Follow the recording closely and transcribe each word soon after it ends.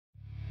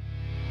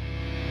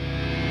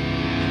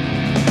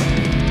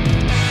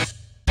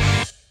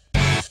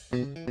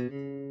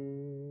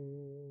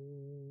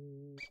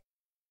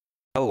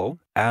Hello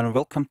and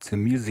welcome to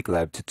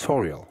MusicLab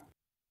tutorial.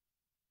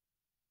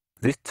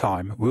 This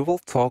time we will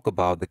talk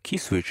about the key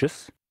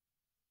switches,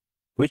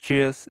 which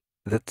is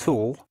the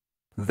tool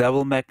that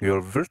will make your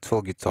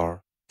virtual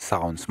guitar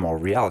sounds more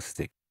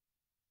realistic.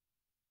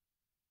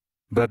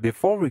 But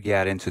before we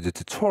get into the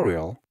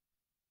tutorial,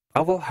 I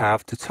will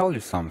have to tell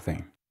you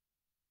something.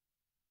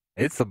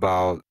 It's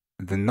about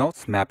the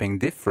notes mapping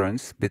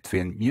difference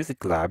between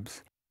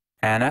MusicLab's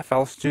and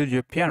FL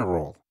Studio piano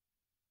roll.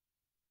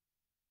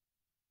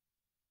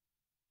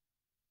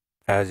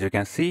 As you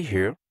can see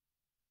here,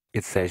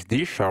 it says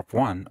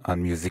D#1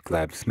 on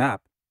MusicLab's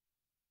map.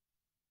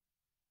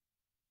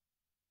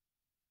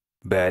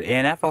 But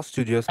in FL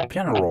Studio's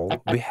piano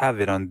roll, we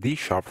have it on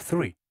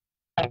D#3.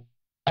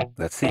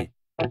 Let's see.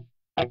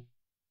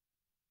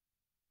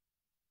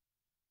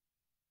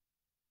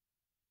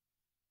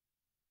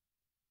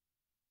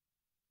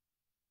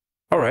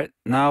 Alright,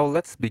 now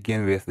let's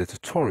begin with the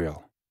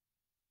tutorial.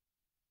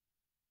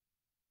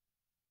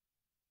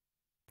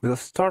 We'll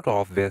start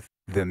off with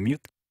the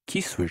mute key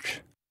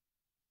switch.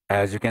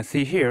 As you can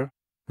see here,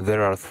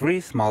 there are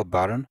 3 small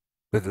buttons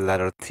with the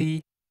letter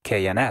T,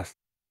 K, and S.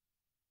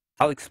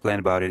 I'll explain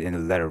about it in a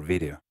later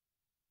video.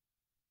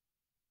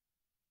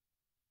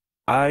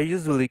 I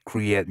usually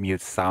create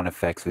mute sound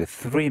effects with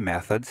 3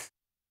 methods.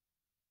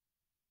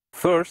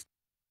 First,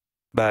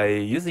 by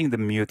using the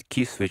mute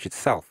key switch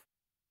itself.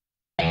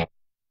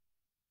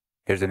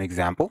 Here's an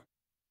example.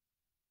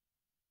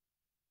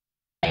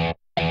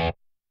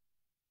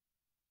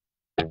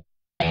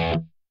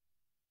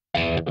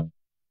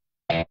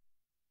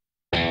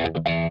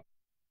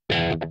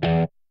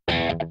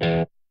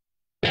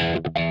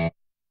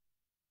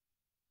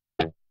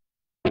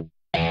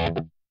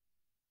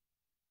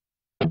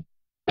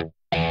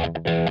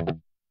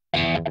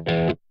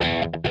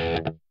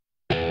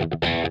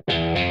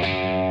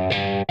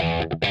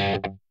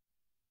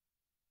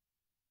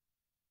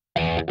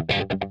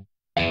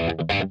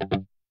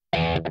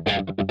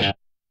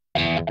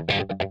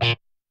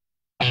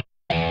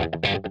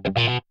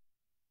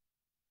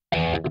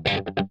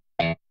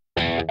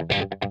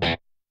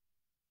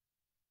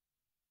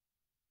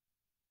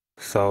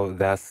 So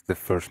that's the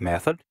first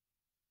method.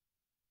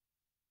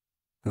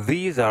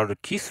 These are the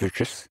key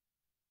switches.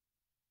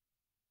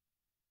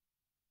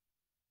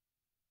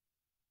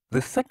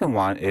 The second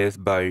one is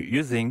by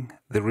using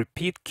the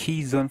repeat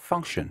key zone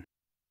function.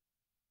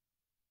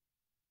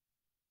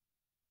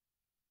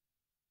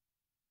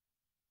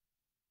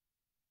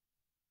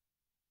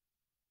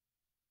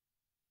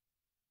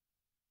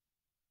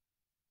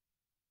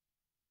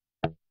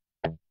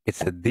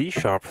 It's a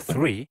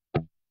D#3,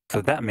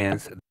 so that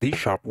means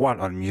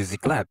D#1 on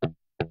MusicLab.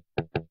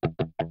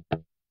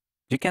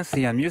 You can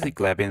see on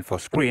MusicLab info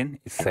screen,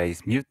 it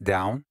says mute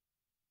down,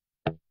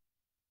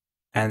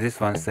 and this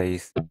one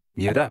says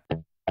mute up.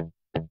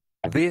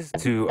 These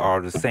two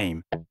are the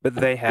same, but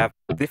they have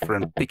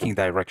different picking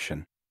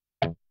direction.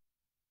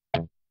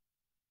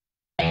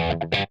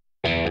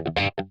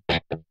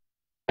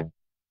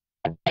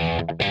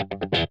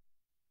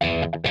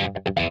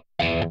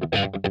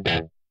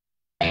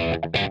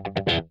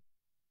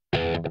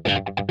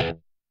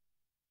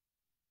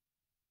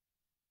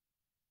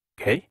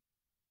 Okay,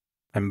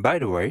 and by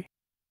the way,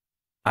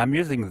 I'm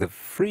using the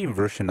free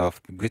version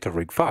of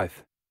RealRick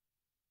 5.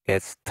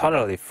 It's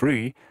totally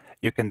free.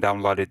 You can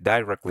download it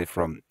directly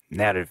from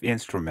Native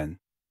Instrument.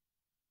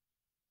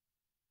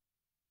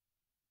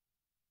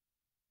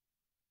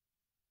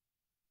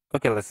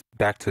 Okay, let's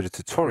back to the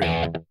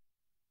tutorial.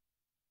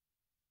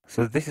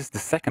 So this is the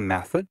second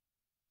method.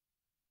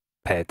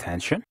 Pay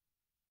attention.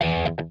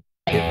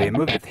 If we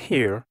move it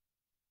here,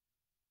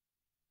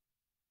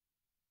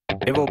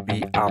 it will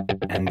be up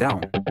and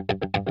down.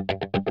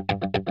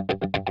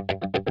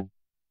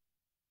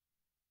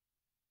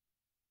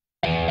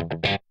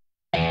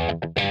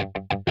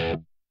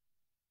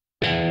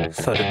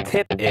 So the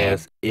tip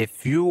is,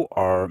 if you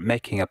are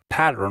making a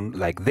pattern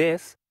like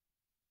this,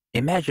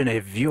 imagine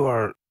if you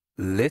are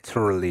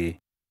literally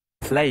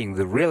playing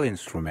the real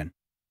instrument.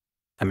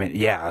 I mean,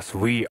 yes,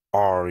 we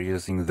are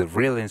using the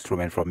real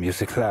instrument from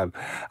MusicLab.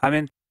 I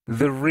mean,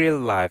 the real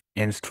life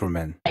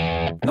instrument.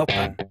 No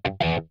pun.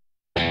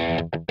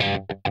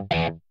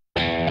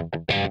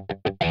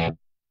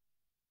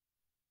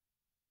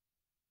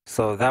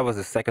 So that was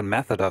the second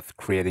method of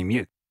creating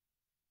mute.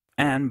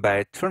 And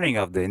by turning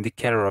off the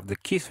indicator of the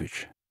key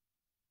switch.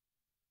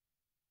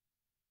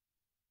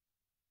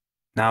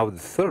 Now the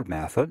third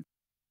method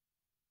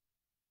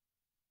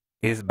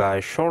is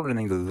by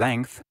shortening the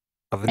length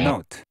of the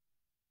note.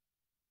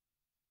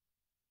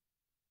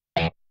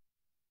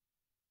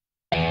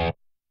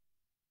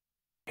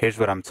 Here's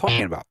what I'm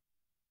talking about.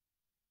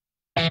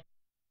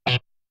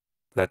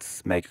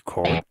 Let's make a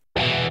chord.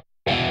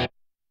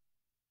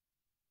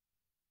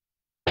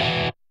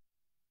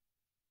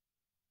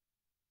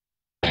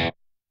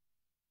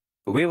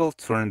 We will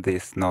turn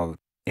this note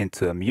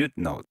into a mute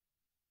note.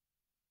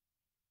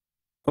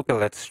 Okay,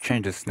 let's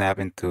change the snap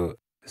into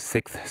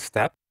 6th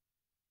step.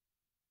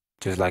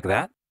 Just like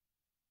that.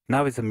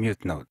 Now it's a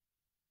mute note.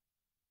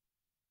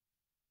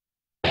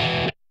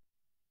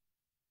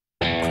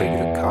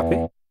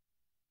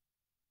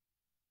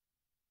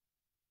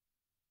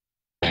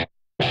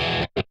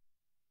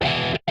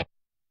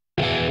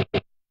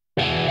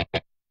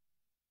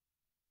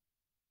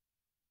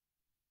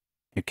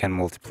 You can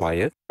multiply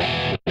it.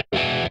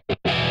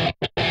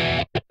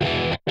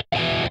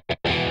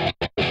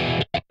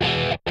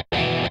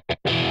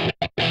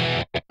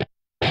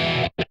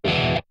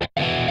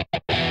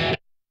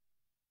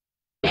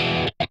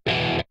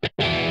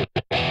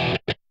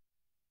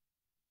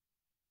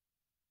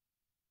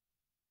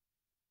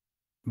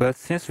 But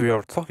since we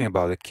are talking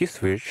about the key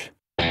switch,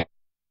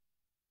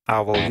 I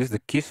will use the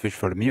key switch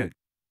for the mute.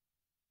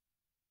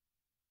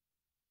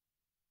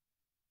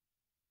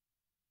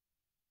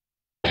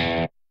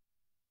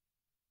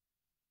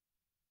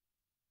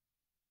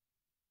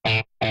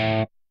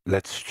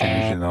 Let's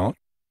change the note.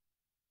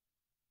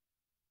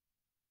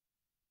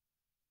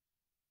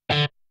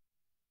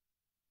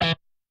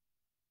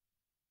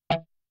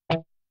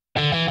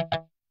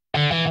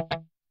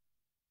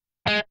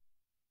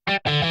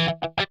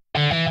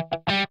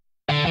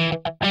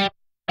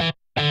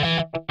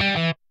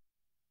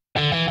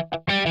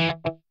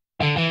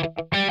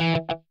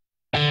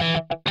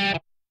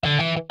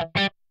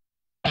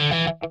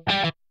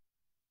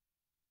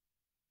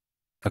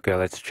 Okay,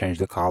 let's change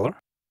the color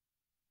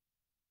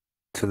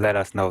to let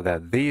us know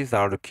that these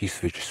are the key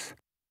switches.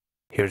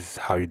 Here's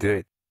how you do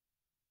it.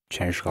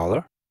 Change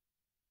color.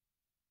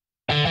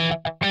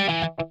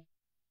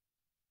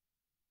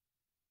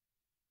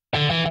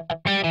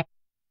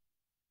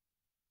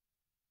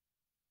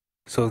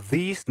 So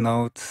these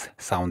notes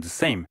sound the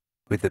same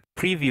with the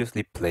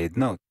previously played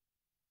note.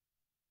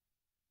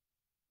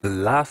 The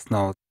last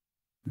note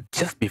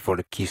just before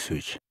the key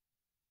switch.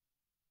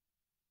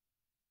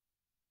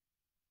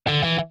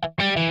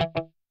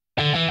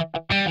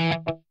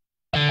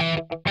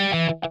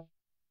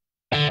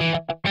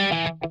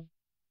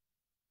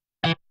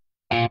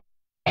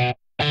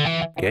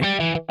 Okay.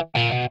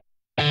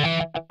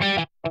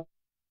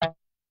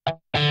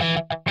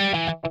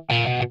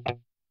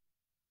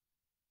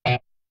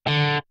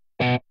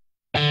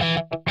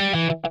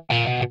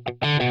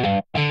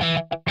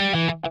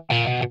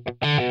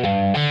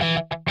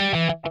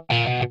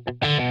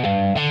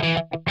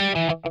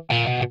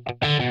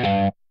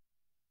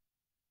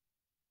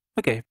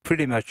 Okay,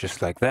 pretty much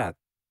just like that.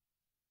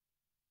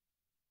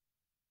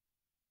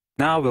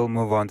 Now we'll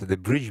move on to the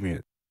bridge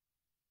mute.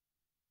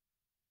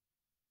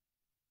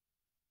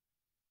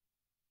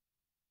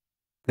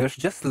 There's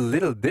just a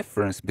little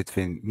difference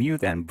between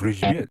mute and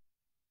bridge mute.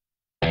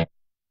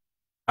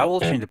 I will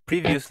change the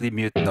previously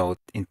mute note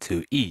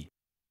into E,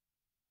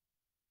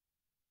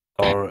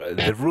 or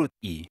the root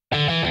E.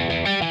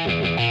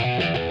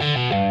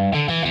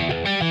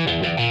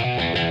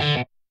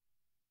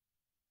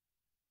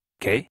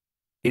 Okay,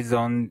 it's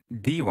on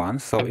D1,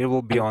 so it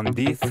will be on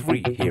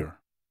D3 here.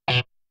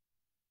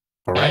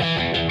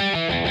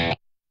 Alright?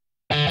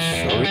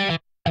 Sorry.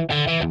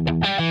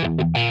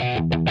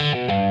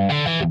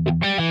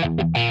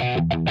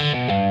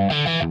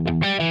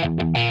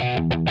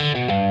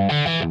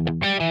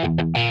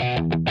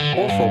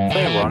 Also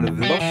play around with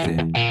velocity.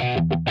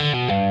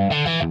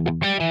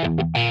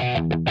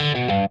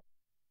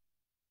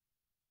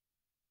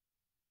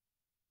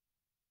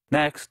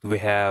 Next, we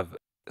have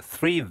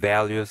 3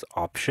 values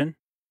option.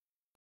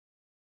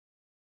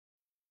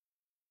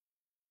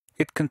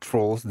 It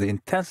controls the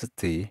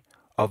intensity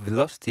of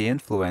velocity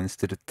influence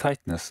to the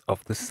tightness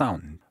of the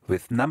sound.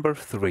 With number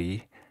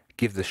 3,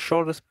 give the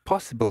shortest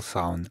possible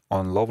sound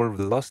on lower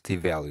velocity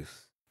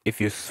values. If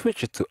you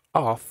switch it to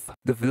off,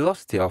 the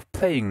velocity of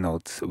playing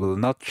notes will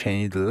not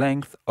change the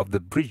length of the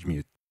bridge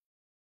mute.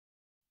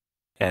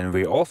 And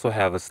we also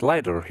have a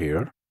slider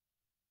here.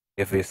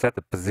 If we set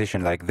the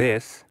position like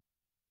this,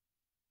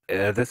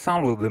 the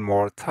sound will be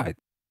more tight.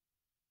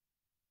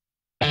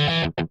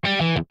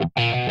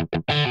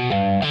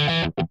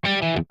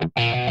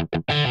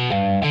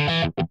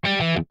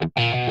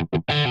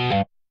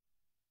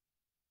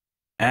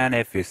 And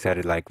if you set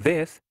it like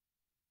this,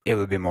 it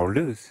will be more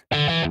loose.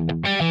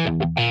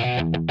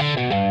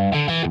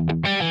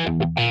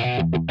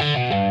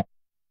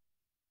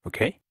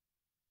 Okay?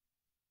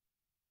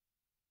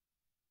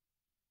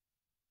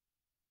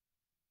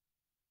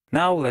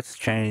 Now let's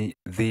change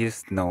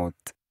this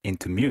note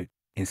into mute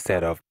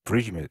instead of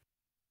bridge mute.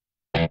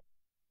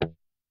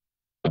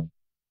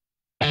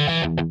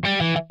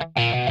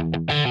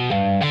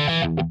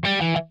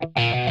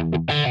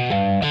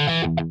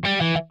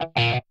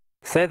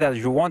 Say that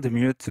you want the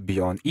mute to be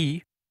on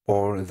E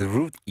or the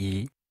root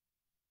E.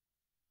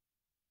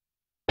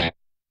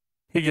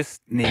 You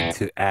just need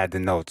to add the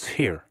notes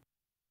here.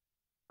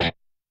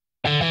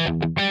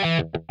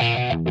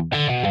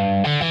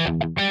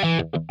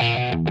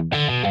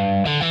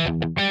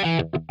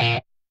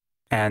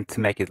 And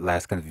to make it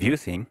less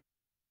confusing,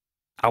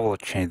 I will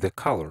change the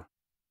color,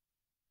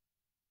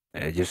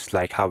 just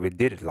like how we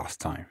did it last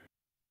time.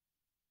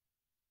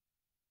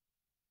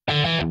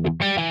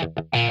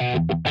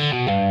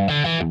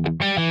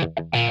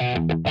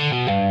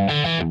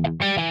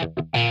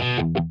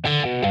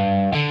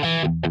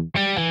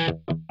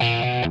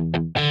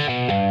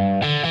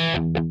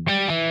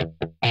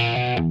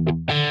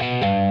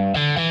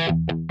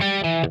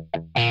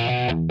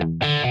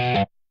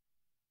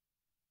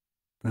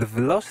 The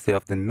velocity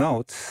of the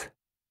notes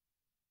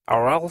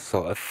are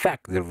also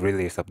affect the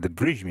release of the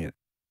bridge mute.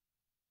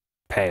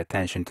 Pay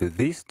attention to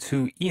these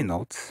two E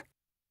notes.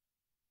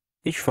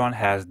 Each one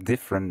has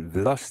different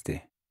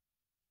velocity.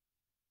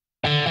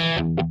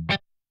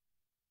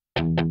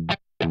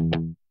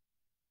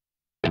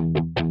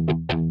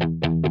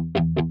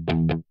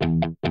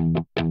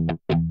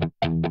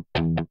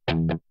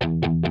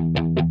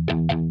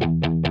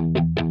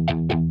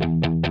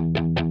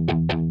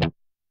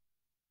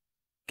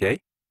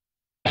 Okay?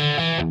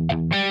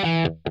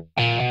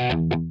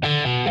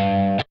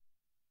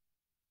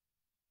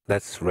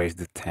 Let's raise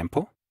the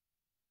tempo.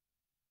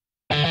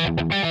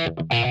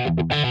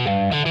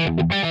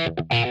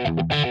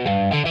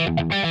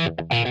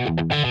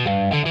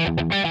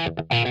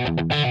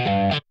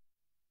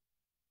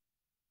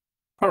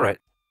 Alright,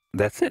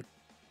 that's it.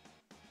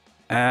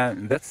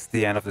 And that's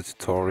the end of the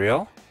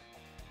tutorial.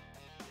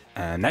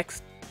 And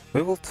next,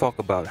 we will talk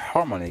about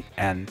harmonic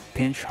and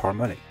pinch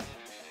harmonic.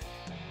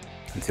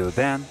 Until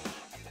then,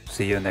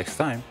 see you next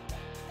time.